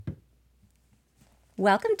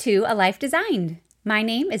Welcome to A Life Designed. My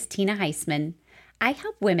name is Tina Heisman. I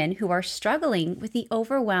help women who are struggling with the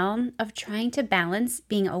overwhelm of trying to balance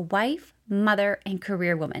being a wife, mother, and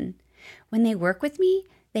career woman. When they work with me,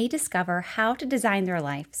 they discover how to design their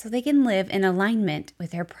life so they can live in alignment with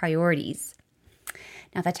their priorities.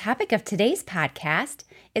 Now, the topic of today's podcast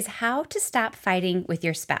is how to stop fighting with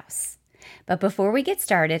your spouse. But before we get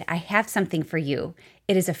started, I have something for you.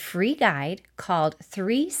 It is a free guide called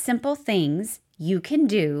 3 Simple Things You Can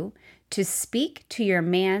Do to Speak to Your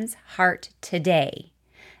Man's Heart Today.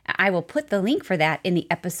 I will put the link for that in the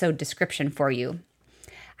episode description for you.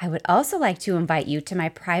 I would also like to invite you to my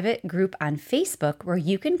private group on Facebook where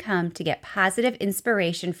you can come to get positive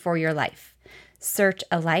inspiration for your life. Search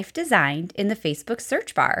A Life Designed in the Facebook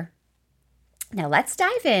search bar. Now let's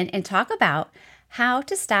dive in and talk about how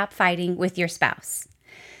to stop fighting with your spouse.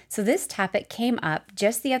 So this topic came up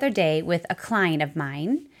just the other day with a client of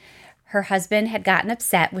mine. Her husband had gotten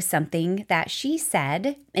upset with something that she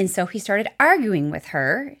said, and so he started arguing with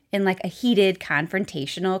her in like a heated,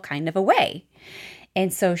 confrontational kind of a way.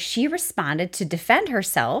 And so she responded to defend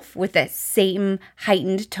herself with that same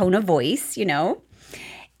heightened tone of voice,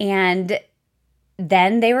 and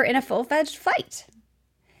then they were in a full-fledged fight.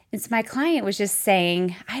 And so my client was just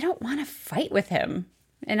saying, I don't want to fight with him.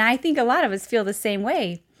 And I think a lot of us feel the same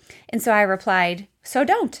way. And so I replied, so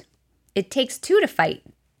don't. It takes 2 to fight.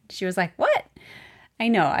 She was like, what? I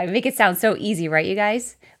know, I make it sound so easy, right, you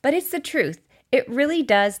guys? But it's the truth. It really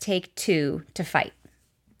does take 2 to fight.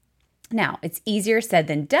 Now, it's easier said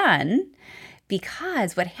than done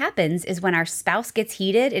because what happens is when our spouse gets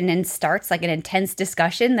heated and then starts like an intense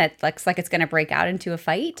discussion that looks like it's going to break out into a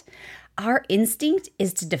fight, our instinct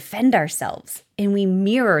is to defend ourselves and we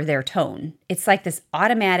mirror their tone. It's like this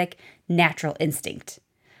automatic, natural instinct.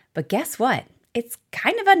 But guess what? It's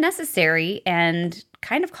kind of unnecessary and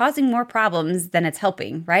kind of causing more problems than it's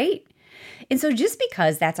helping, right? And so just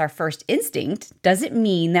because that's our first instinct doesn't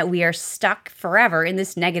mean that we are stuck forever in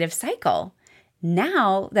this negative cycle.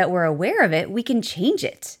 Now that we're aware of it, we can change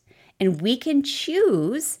it and we can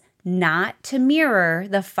choose not to mirror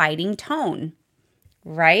the fighting tone,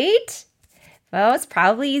 right? Well, it's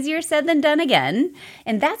probably easier said than done again.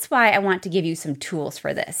 And that's why I want to give you some tools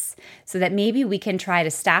for this so that maybe we can try to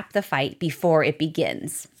stop the fight before it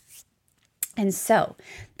begins. And so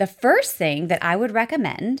the first thing that I would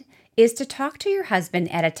recommend is to talk to your husband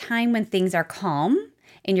at a time when things are calm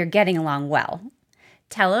and you're getting along well.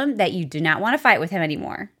 Tell him that you do not want to fight with him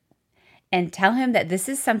anymore. And tell him that this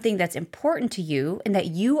is something that's important to you and that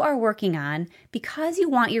you are working on because you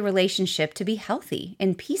want your relationship to be healthy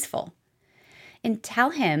and peaceful. And tell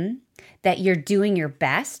him that you're doing your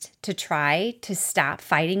best to try to stop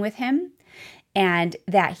fighting with him and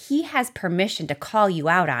that he has permission to call you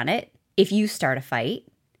out on it if you start a fight.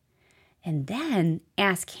 And then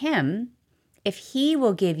ask him if he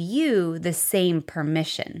will give you the same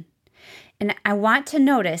permission. And I want to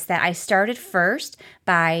notice that I started first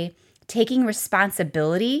by taking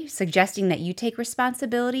responsibility, suggesting that you take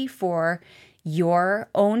responsibility for your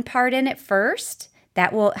own part in it first.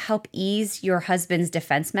 That will help ease your husband's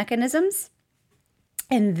defense mechanisms.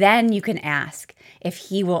 And then you can ask if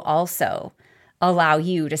he will also allow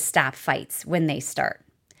you to stop fights when they start.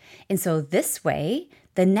 And so this way,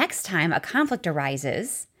 the next time a conflict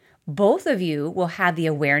arises, both of you will have the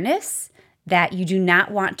awareness that you do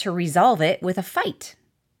not want to resolve it with a fight.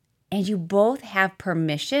 And you both have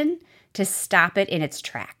permission to stop it in its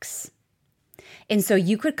tracks. And so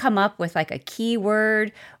you could come up with like a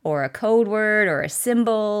keyword or a code word or a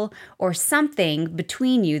symbol or something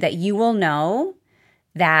between you that you will know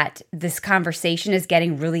that this conversation is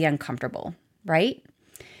getting really uncomfortable, right?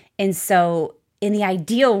 And so in the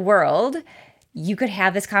ideal world, you could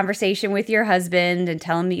have this conversation with your husband and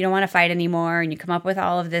tell him that you don't want to fight anymore and you come up with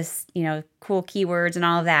all of this, cool keywords and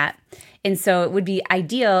all of that. And so it would be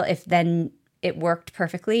ideal if then it worked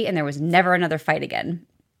perfectly and there was never another fight again.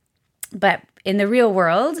 But in the real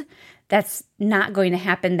world, that's not going to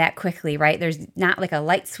happen that quickly, right? There's not like a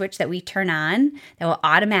light switch that we turn on that will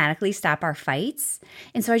automatically stop our fights.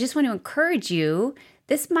 And so I just want to encourage you,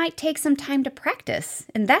 this might take some time to practice,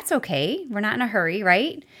 and that's okay. We're not in a hurry,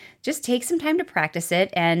 right? Just take some time to practice it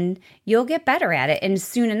and you'll get better at it. And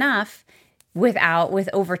soon enough, with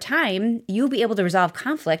over time, you'll be able to resolve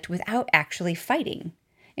conflict without actually fighting.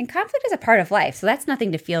 And conflict is a part of life, so that's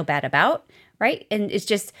nothing to feel bad about, right? And it's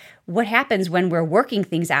just what happens when we're working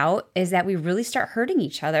things out is that we really start hurting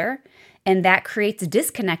each other, and that creates a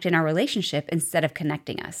disconnect in our relationship instead of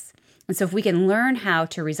connecting us. And so if we can learn how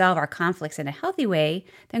to resolve our conflicts in a healthy way,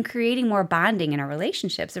 then creating more bonding in our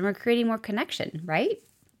relationships and we're creating more connection, right?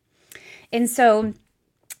 And so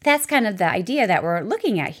that's kind of the idea that we're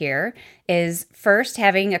looking at here, is first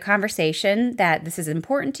having a conversation that this is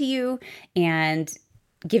important to you and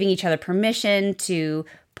giving each other permission to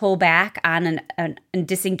pull back on and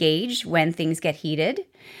disengage when things get heated.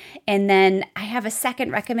 And then I have a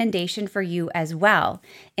second recommendation for you as well,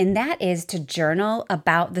 and that is to journal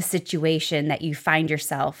about the situation that you find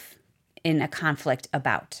yourself in a conflict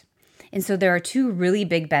about. And so there are two really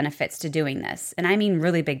big benefits to doing this, and I mean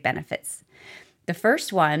really big benefits. The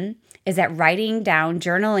first one is that writing down,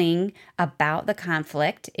 journaling about the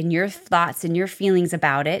conflict and your thoughts and your feelings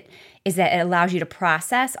about it is that it allows you to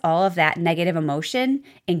process all of that negative emotion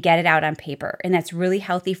and get it out on paper. And that's really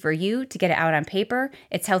healthy for you to get it out on paper.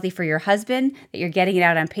 It's healthy for your husband that you're getting it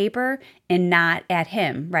out on paper and not at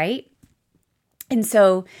him, right? And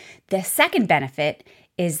so the second benefit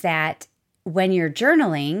is that when you're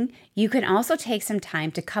journaling, you can also take some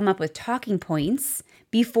time to come up with talking points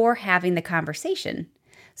before having the conversation.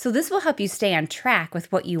 So this will help you stay on track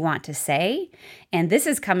with what you want to say. And this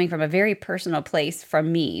is coming from a very personal place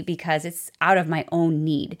from me because it's out of my own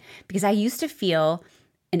need. Because I used to feel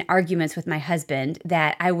in arguments with my husband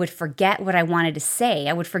that I would forget what I wanted to say.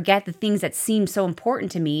 I would forget the things that seemed so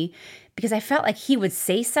important to me because I felt like he would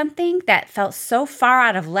say something that felt so far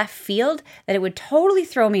out of left field that it would totally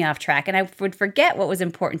throw me off track and I would forget what was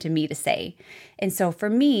important to me to say. And so for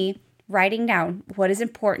me, writing down what is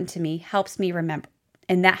important to me helps me remember.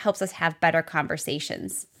 And that helps us have better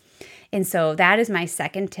conversations. And so that is my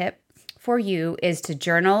second tip for you, is to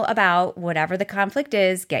journal about whatever the conflict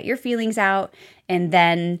is, get your feelings out, and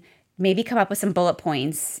then maybe come up with some bullet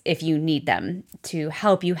points if you need them to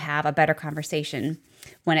help you have a better conversation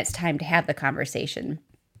when it's time to have the conversation.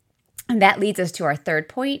 And that leads us to our third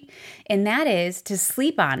point, and that is to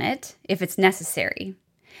sleep on it if it's necessary.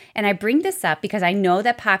 And I bring this up because I know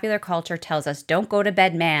that popular culture tells us don't go to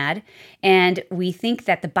bed mad, and we think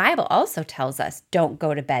that the Bible also tells us don't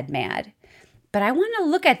go to bed mad. But I want to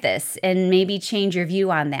look at this and maybe change your view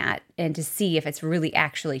on that and to see if it's really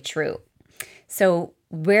actually true. So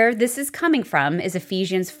where this is coming from is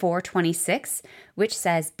Ephesians 4:26, which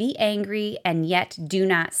says, "Be angry and yet do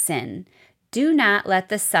not sin. Do not let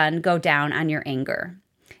the sun go down on your anger."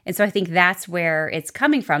 And so I think that's where it's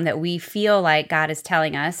coming from, that we feel like God is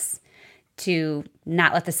telling us to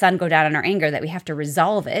not let the sun go down on our anger, that we have to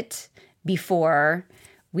resolve it before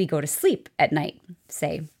we go to sleep at night,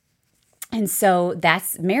 say. And so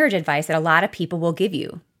that's marriage advice that a lot of people will give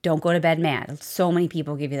you. Don't go to bed mad. So many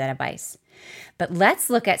people give you that advice. But let's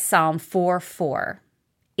look at Psalm 4:4.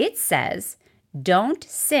 It says, "Don't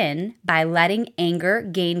sin by letting anger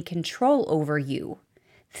gain control over you.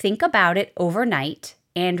 Think about it overnight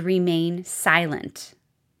and remain silent."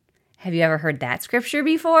 Have you ever heard that scripture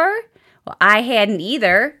before? Well, I hadn't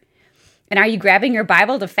either. And are you grabbing your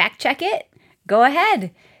Bible to fact check it? Go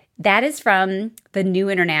ahead. That is from the New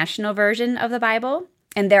International Version of the Bible.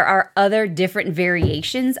 And there are other different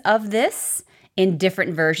variations of this in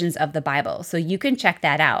different versions of the Bible. So you can check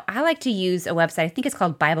that out. I like to use a website, I think it's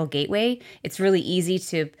called Bible Gateway. It's really easy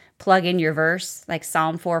to plug in your verse, like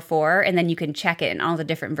Psalm 4:4, and then you can check it in all the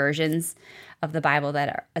different versions of the Bible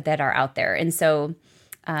that are out there. And so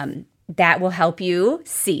that will help you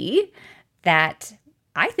see that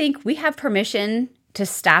I think we have permission to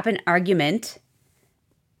stop an argument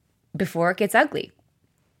before it gets ugly,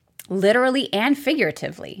 literally and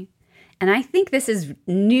figuratively. And I think this is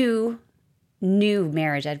new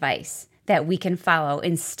marriage advice that we can follow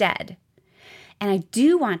instead. And I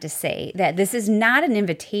do want to say that this is not an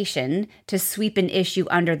invitation to sweep an issue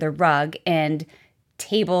under the rug and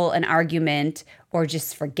table an argument or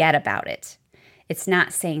just forget about it. It's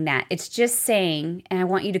not saying that. It's just saying, and I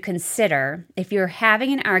want you to consider, if you're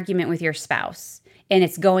having an argument with your spouse and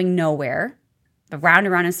it's going nowhere, round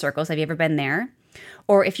and round in circles, have you ever been there?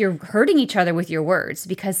 Or if you're hurting each other with your words,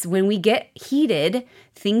 because when we get heated,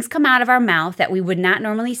 things come out of our mouth that we would not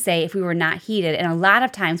normally say if we were not heated. And a lot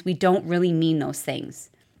of times we don't really mean those things.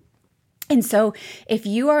 And so if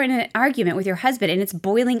you are in an argument with your husband and it's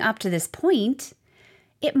boiling up to this point,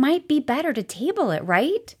 it might be better to table it,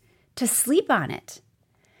 right? To sleep on it.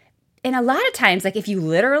 And a lot of times, like if you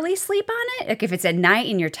literally sleep on it, like if it's at night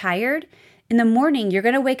and you're tired, in the morning, you're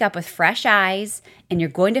going to wake up with fresh eyes and you're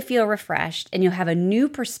going to feel refreshed and you'll have a new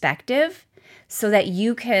perspective so that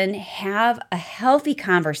you can have a healthy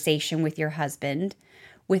conversation with your husband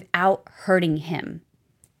without hurting him.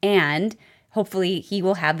 And hopefully he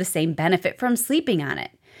will have the same benefit from sleeping on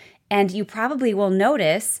it. And you probably will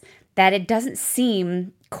notice that it doesn't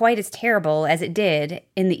seem quite as terrible as it did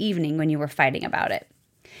in the evening when you were fighting about it.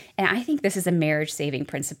 And I think this is a marriage saving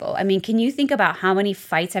principle. I mean, can you think about how many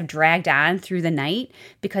fights have dragged on through the night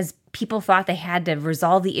because people thought they had to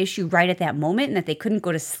resolve the issue right at that moment and that they couldn't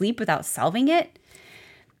go to sleep without solving it?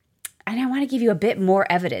 And I want to give you a bit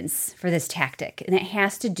more evidence for this tactic, and it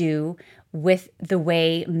has to do with the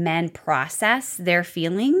way men process their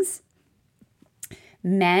feelings.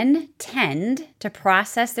 Men tend to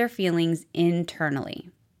process their feelings internally.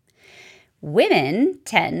 Women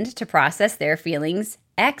tend to process their feelings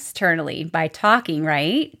externally by talking,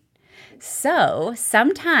 right? So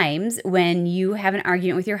sometimes when you have an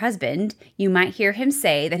argument with your husband, you might hear him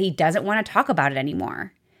say that he doesn't want to talk about it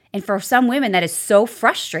anymore. And for some women, that is so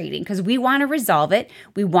frustrating because we want to resolve it.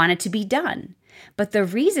 We want it to be done. But the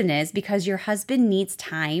reason is because your husband needs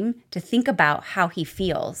time to think about how he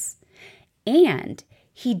feels. And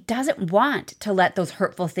he doesn't want to let those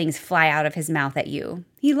hurtful things fly out of his mouth at you.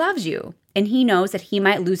 He loves you. And he knows that he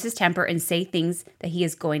might lose his temper and say things that he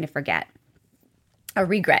is going to forget or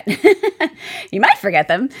regret. He might forget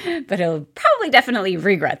them, but he'll probably definitely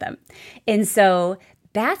regret them. And so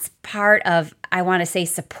that's part of, I want to say,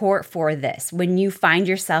 support for this. When you find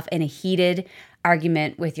yourself in a heated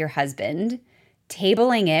argument with your husband,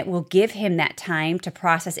 tabling it will give him that time to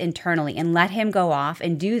process internally and let him go off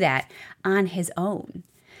and do that on his own.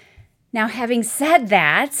 Now, having said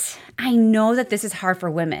that, I know that this is hard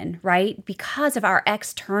for women, right? Because of our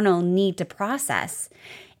external need to process.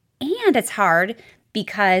 And it's hard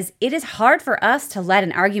because it is hard for us to let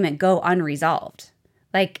an argument go unresolved.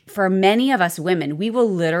 Like for many of us women, we will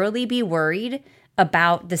literally be worried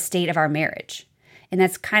about the state of our marriage. And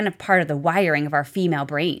that's kind of part of the wiring of our female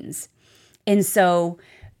brains. And so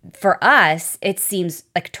for us, it seems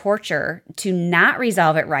like torture to not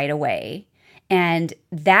resolve it right away. And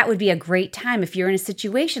that would be a great time, if you're in a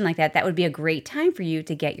situation like that, that would be a great time for you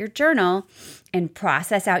to get your journal and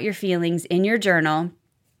process out your feelings in your journal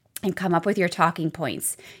and come up with your talking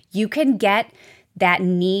points. You can get that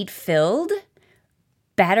need filled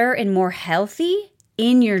better and more healthy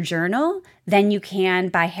in your journal than you can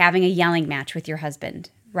by having a yelling match with your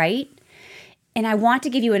husband, right? And I want to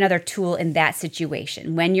give you another tool in that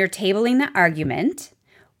situation. When you're tabling the argument,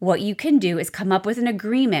 what you can do is come up with an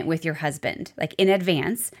agreement with your husband, like in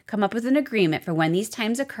advance, come up with an agreement for when these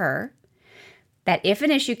times occur, that if an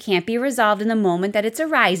issue can't be resolved in the moment that it's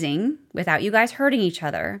arising without you guys hurting each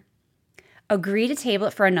other, agree to table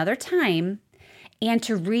it for another time and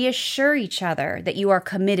to reassure each other that you are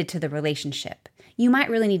committed to the relationship. You might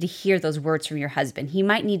really need to hear those words from your husband. He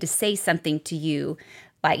might need to say something to you,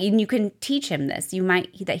 like, and you can teach him this. He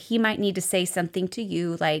might need to say something to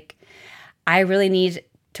you like, I really need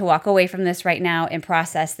to walk away from this right now and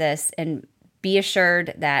process this and be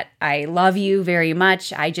assured that I love you very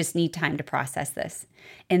much. I just need time to process this.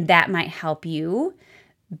 And that might help you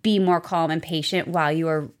be more calm and patient while you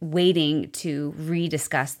are waiting to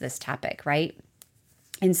rediscuss this topic, right?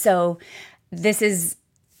 And so this is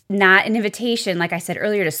not an invitation, like I said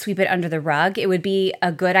earlier, to sweep it under the rug. It would be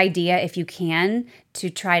a good idea if you can to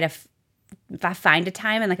try to find a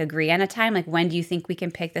time and like agree on a time. Like, when do you think we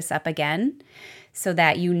can pick this up again? So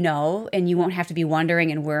that you know, and you won't have to be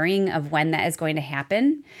wondering and worrying of when that is going to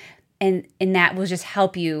happen. And that will just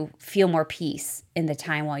help you feel more peace in the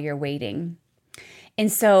time while you're waiting.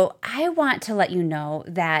 And so I want to let you know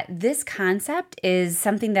that this concept is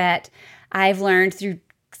something that I've learned through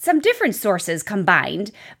some different sources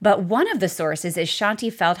combined, but one of the sources is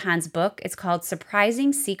Shaunti Feldhahn's book. It's called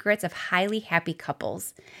Surprising Secrets of Highly Happy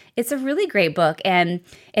Couples. It's a really great book, and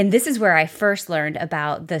this is where I first learned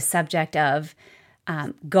about the subject of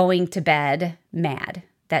going to bed mad,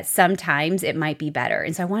 that sometimes it might be better.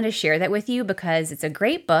 And so I want to share that with you because it's a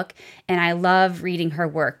great book, and I love reading her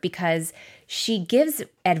work because she gives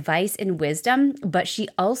advice and wisdom, but she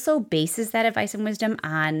also bases that advice and wisdom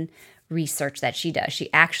on research that she does.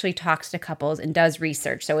 She actually talks to couples and does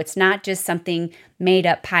research. So it's not just something made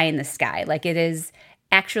up pie in the sky. Like, it is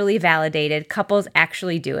actually validated. Couples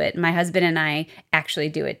actually do it. My husband and I actually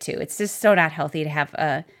do it too. It's just so not healthy to have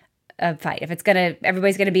a fight. If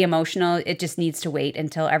everybody's gonna be emotional, it just needs to wait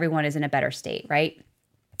until everyone is in a better state, right?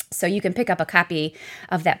 So you can pick up a copy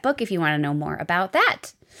of that book if you want to know more about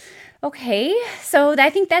that. Okay, so I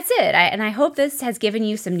think that's it. I hope this has given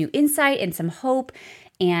you some new insight and some hope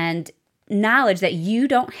and knowledge that you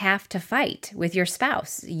don't have to fight with your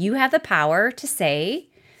spouse. You have the power to say,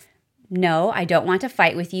 no, I don't want to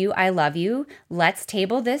fight with you. I love you. Let's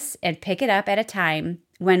table this and pick it up at a time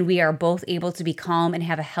when we are both able to be calm and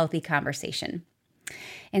have a healthy conversation.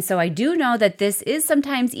 And so I do know that this is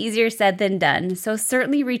sometimes easier said than done. So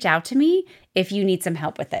certainly reach out to me if you need some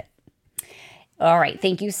help with it. All right,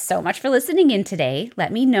 thank you so much for listening in today.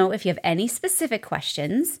 Let me know if you have any specific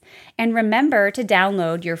questions. And remember to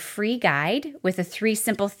download your free guide with the 3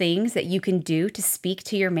 simple things that you can do to speak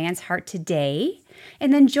to your man's heart today.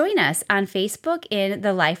 And then join us on Facebook in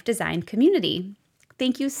the Life Design community.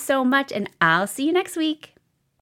 Thank you so much, and I'll see you next week.